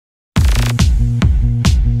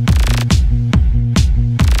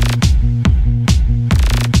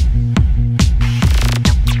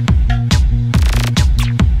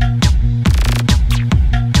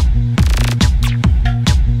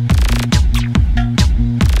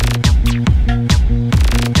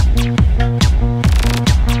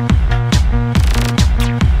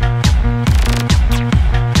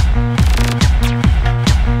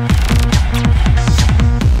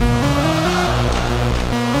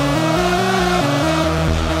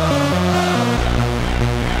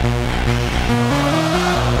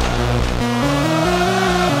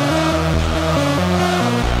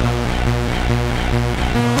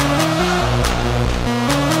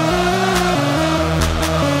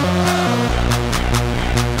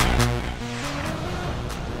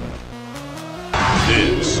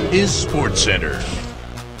WYHS Sports Center.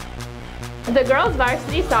 The girls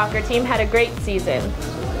varsity soccer team had a great season,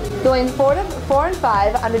 going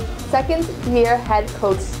 4-5 under second-year head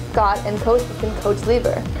coach Scott and co-assistant coach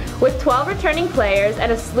Lieber. With 12 returning players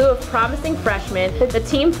and a slew of promising freshmen, the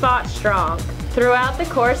team fought strong throughout the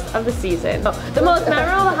course of the season. The most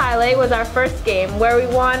memorable highlight was our first game, where we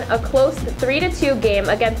won a close 3-2 game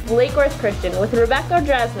against Lake Worth Christian, with Rebecca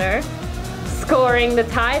Dresner scoring the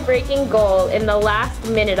tie-breaking goal in the last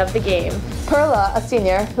minute of the game. Perla, a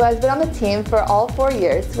senior who has been on the team for all 4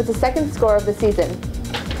 years, was the second scorer of the season.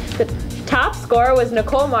 The top scorer was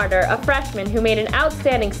Nicole Martyr, a freshman who made an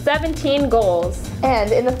outstanding 17 goals.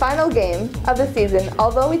 And in the final game of the season,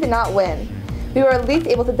 although we did not win, we were at least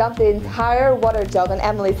able to dump the entire water jug on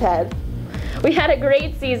Emily's head. We had a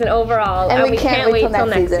great season overall, and we can't wait till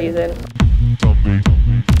next season.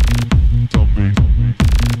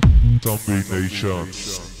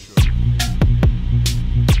 Nation.